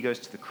before He goes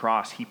to the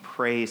cross, He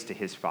prays to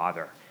His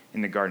Father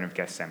in the Garden of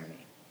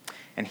Gethsemane.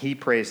 And He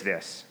prays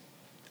this: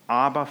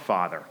 Abba,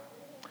 Father,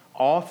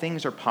 all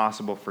things are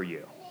possible for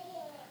you.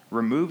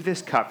 Remove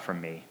this cup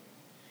from me,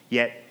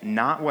 yet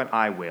not what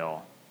I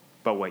will,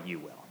 but what you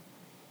will.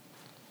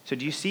 So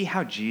do you see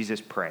how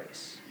Jesus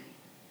prays?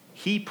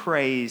 He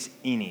prays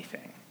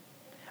anything.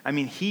 I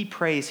mean, He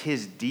prays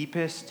His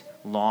deepest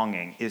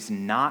longing is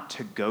not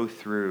to go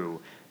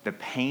through the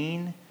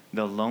pain,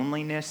 the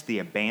loneliness, the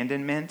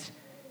abandonment,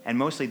 and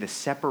mostly the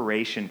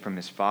separation from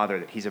His Father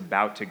that He's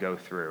about to go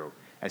through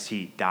as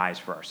He dies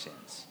for our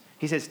sins.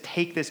 He says,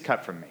 take this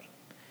cup from me.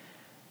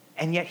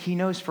 And yet He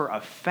knows for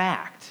a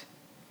fact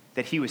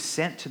that He was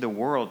sent to the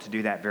world to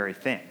do that very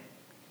thing.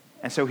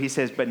 And so He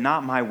says, but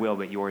not my will,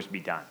 but yours be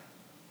done.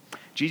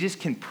 Jesus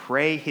can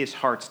pray His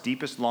heart's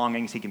deepest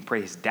longings. He can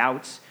pray His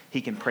doubts.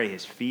 He can pray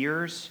His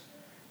fears.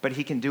 But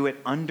He can do it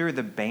under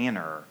the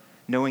banner,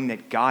 knowing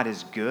that God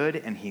is good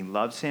and He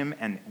loves him,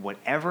 and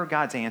whatever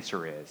God's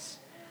answer is,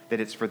 that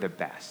it's for the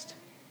best,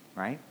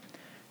 right?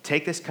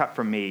 Take this cup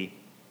from me,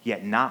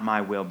 yet not my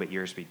will, but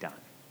yours be done.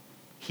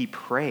 He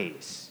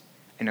prays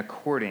in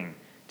according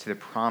to the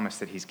promise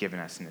that He's given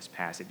us in this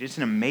passage. It's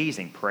an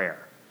amazing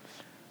prayer.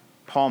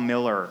 Paul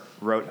Miller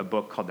wrote a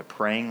book called The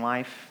Praying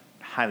Life.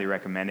 I highly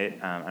recommend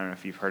it. I don't know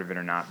if you've heard of it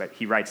or not, but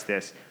he writes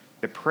this: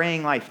 the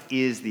praying life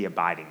is the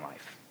abiding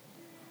life.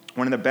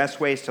 One of the best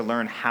ways to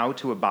learn how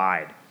to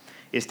abide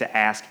is to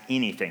ask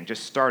anything.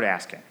 Just start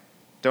asking.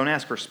 Don't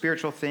ask for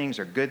spiritual things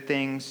or good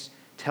things.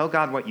 Tell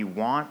God what you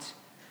want.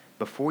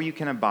 Before you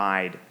can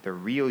abide, the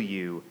real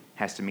you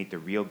has to meet the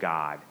real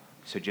God.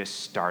 So just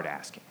start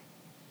asking.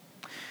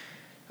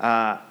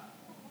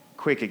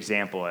 Quick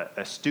example,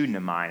 a student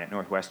of mine at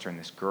Northwestern,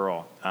 this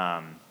girl,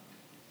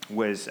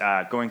 was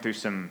going through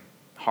some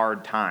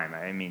hard time.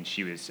 I mean,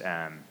 she was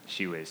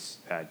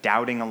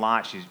doubting a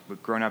lot. She's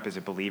grown up as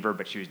a believer,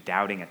 but she was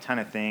doubting a ton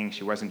of things.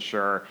 She wasn't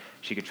sure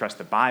she could trust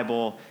the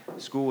Bible.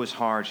 School was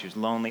hard. She was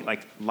lonely.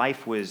 Like,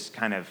 life was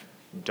kind of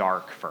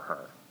dark for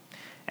her.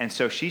 And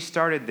so she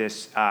started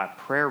this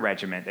prayer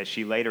regimen that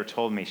she later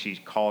told me she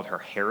called her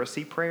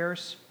heresy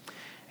prayers.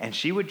 And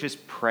she would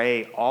just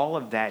pray all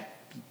of that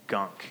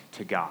gunk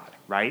to God,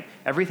 right?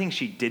 Everything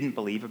she didn't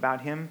believe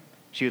about him,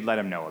 she would let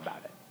him know about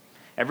it.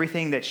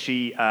 Everything that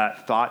she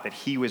thought that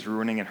he was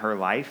ruining in her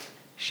life,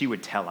 she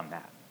would tell him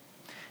that.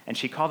 And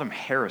she called them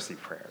heresy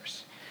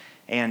prayers.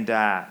 And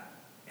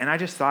I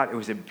just thought it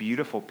was a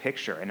beautiful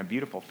picture and a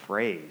beautiful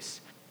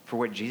phrase for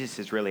what Jesus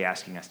is really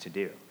asking us to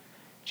do.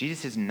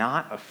 Jesus is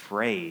not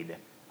afraid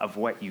of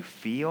what you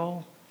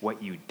feel,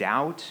 what you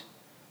doubt,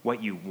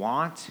 what you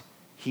want.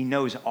 He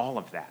knows all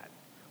of that.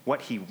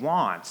 What he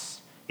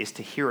wants is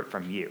to hear it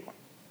from you,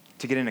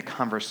 to get in a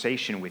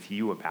conversation with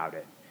you about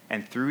it,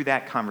 and through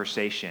that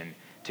conversation,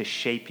 to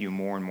shape you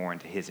more and more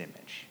into his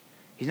image.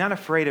 He's not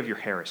afraid of your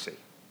heresy.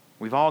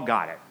 We've all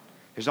got it.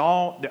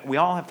 We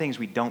all have things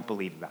we don't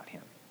believe about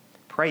him.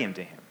 Pray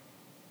into him.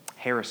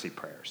 Heresy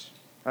prayers.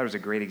 That was a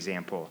great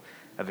example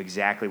of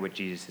exactly what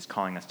Jesus is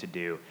calling us to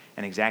do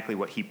and exactly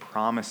what he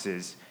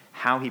promises,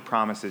 how he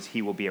promises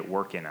he will be at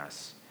work in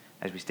us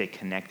as we stay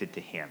connected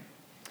to him,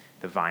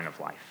 the vine of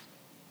life.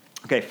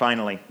 Okay,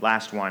 finally,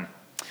 last one.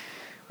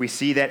 We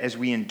see that as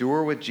we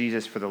endure with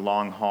Jesus for the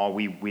long haul,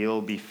 we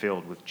will be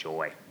filled with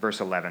joy. Verse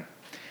 11.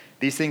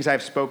 These things I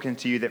have spoken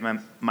to you that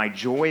my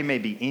joy may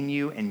be in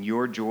you and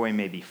your joy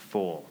may be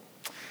full.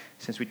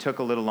 Since we took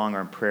a little longer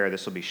in prayer,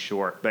 this will be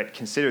short. But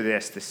consider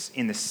this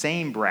in the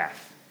same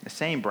breath,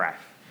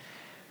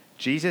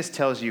 Jesus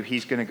tells you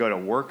he's going to go to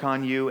work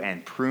on you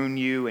and prune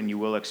you, and you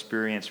will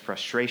experience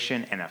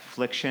frustration and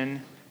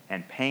affliction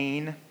and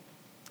pain.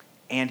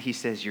 And he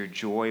says your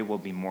joy will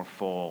be more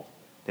full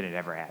than it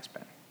ever has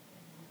been.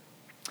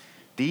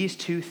 These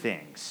two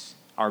things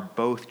are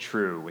both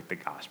true with the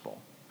gospel,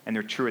 and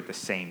they're true at the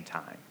same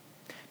time.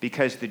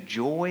 Because the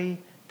joy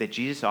that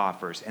Jesus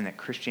offers and that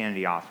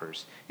Christianity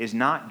offers is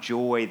not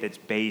joy that's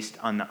based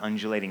on the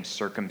undulating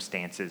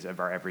circumstances of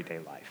our everyday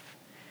life.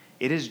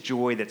 It is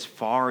joy that's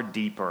far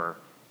deeper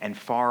and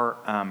far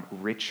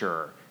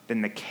richer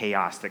than the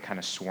chaos that kind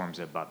of swarms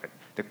above it.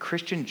 The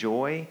Christian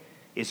joy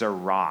is a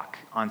rock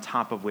on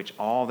top of which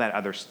all that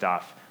other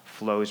stuff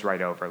flows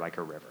right over like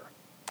a river.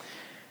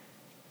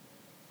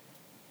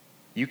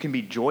 You can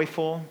be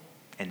joyful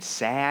and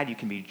sad. You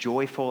can be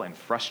joyful and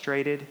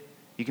frustrated.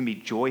 You can be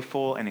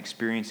joyful and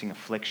experiencing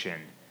affliction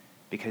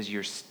because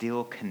you're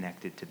still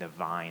connected to the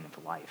vine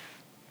of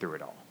life through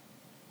it all.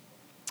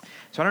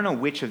 So I don't know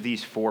which of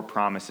these four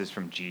promises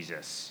from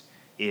Jesus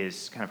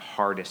is kind of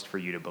hardest for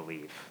you to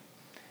believe.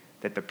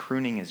 That the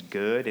pruning is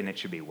good and it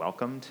should be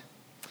welcomed.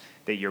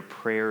 That your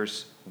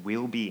prayers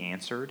will be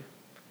answered.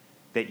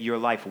 That your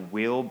life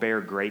will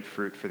bear great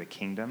fruit for the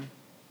kingdom.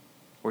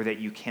 Or that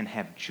you can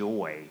have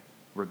joy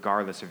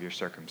regardless of your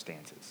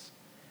circumstances.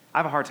 I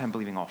have a hard time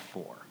believing all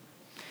four.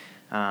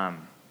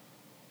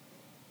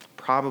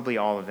 Probably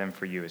all of them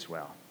for you as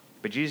well.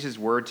 But Jesus'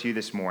 word to you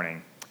this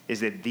morning is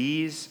that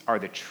these are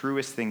the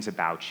truest things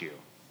about you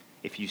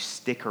if you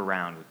stick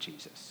around with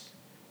Jesus.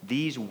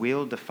 These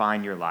will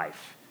define your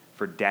life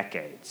for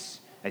decades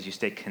as you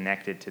stay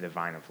connected to the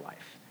vine of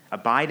life.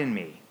 Abide in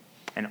me,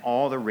 and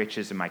all the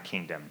riches of my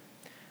kingdom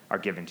are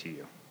given to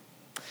you.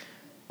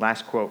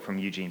 Last quote from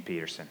Eugene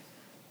Peterson.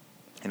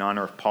 In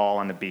honor of Paul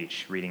on the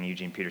beach, reading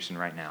Eugene Peterson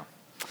right now.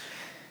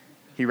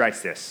 He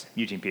writes this.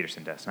 Eugene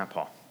Peterson does, not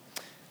Paul.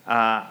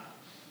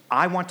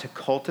 I want to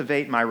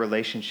cultivate my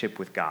relationship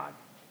with God.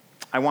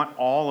 I want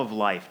all of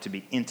life to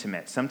be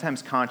intimate,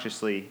 sometimes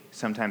consciously,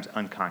 sometimes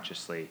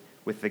unconsciously,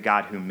 with the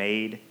God who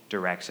made,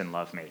 directs, and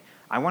loved me.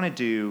 I want to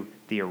do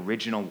the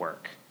original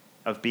work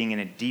of being in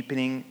a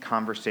deepening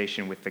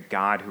conversation with the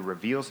God who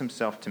reveals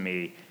himself to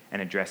me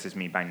and addresses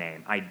me by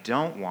name. I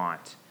don't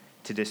want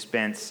to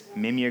dispense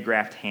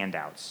mimeographed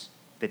handouts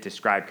that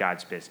describe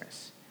God's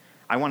business.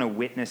 I want to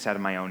witness out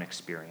of my own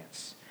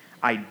experience.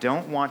 I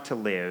don't want to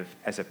live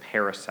as a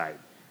parasite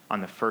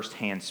on the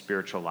firsthand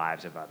spiritual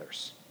lives of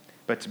others,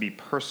 but to be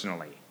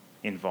personally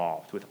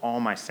involved with all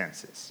my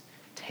senses,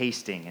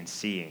 tasting and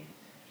seeing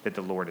that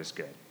the Lord is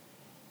good.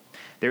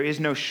 There is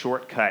no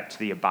shortcut to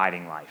the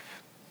abiding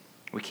life.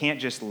 We can't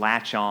just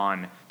latch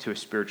on to a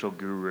spiritual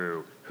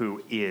guru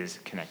who is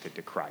connected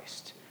to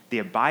Christ. The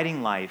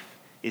abiding life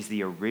is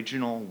the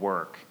original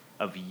work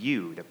of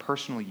you, the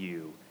personal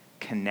you,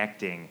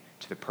 connecting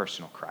to the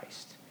personal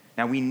Christ.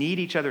 Now, we need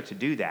each other to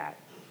do that,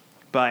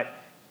 but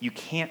you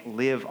can't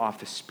live off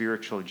the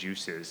spiritual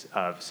juices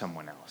of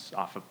someone else,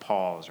 off of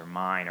Paul's or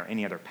mine or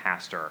any other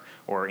pastor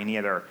or any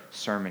other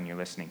sermon you're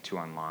listening to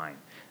online.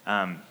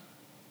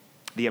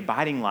 The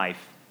abiding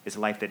life is a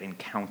life that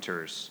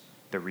encounters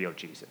the real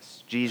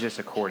Jesus, Jesus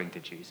according to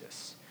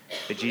Jesus,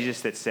 the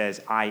Jesus that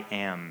says, I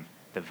am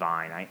the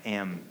vine, I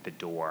am the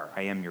door,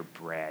 I am your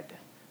bread,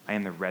 I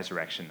am the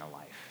resurrection and the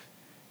life.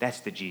 That's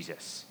the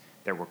Jesus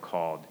that we're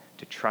called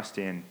to trust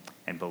in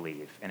and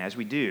believe. And as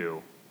we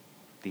do,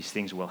 these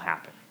things will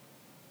happen.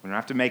 We don't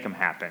have to make them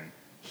happen.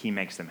 He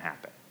makes them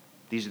happen.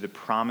 These are the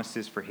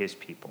promises for his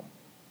people.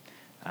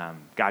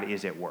 God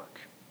is at work.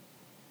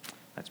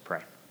 Let's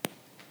pray.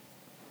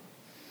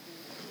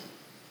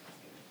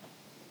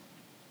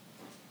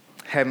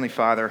 Heavenly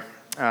Father,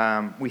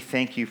 we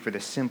thank you for the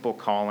simple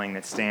calling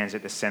that stands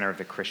at the center of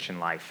the Christian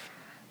life.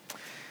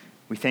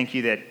 We thank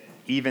you that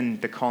even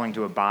the calling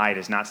to abide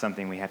is not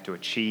something we have to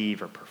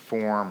achieve or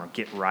perform or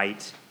get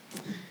right,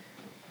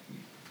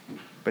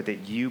 but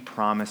that you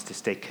promise to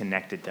stay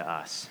connected to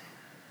us.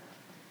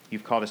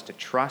 You've called us to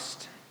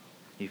trust.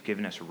 You've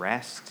given us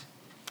rest.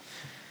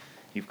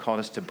 You've called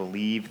us to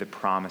believe the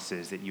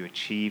promises that you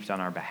achieved on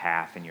our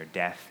behalf in your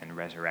death and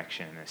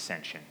resurrection and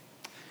ascension.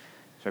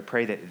 So I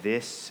pray that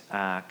this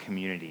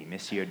community,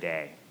 Missio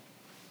Dei,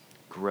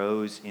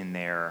 grows in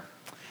their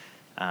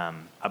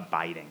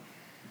abiding.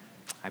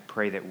 I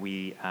pray that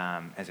we,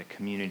 as a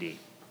community,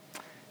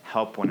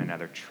 help one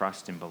another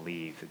trust and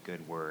believe the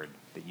good word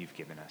that you've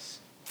given us.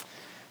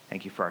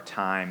 Thank you for our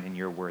time in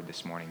your word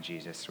this morning,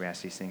 Jesus. We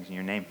ask these things in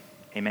your name.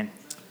 Amen.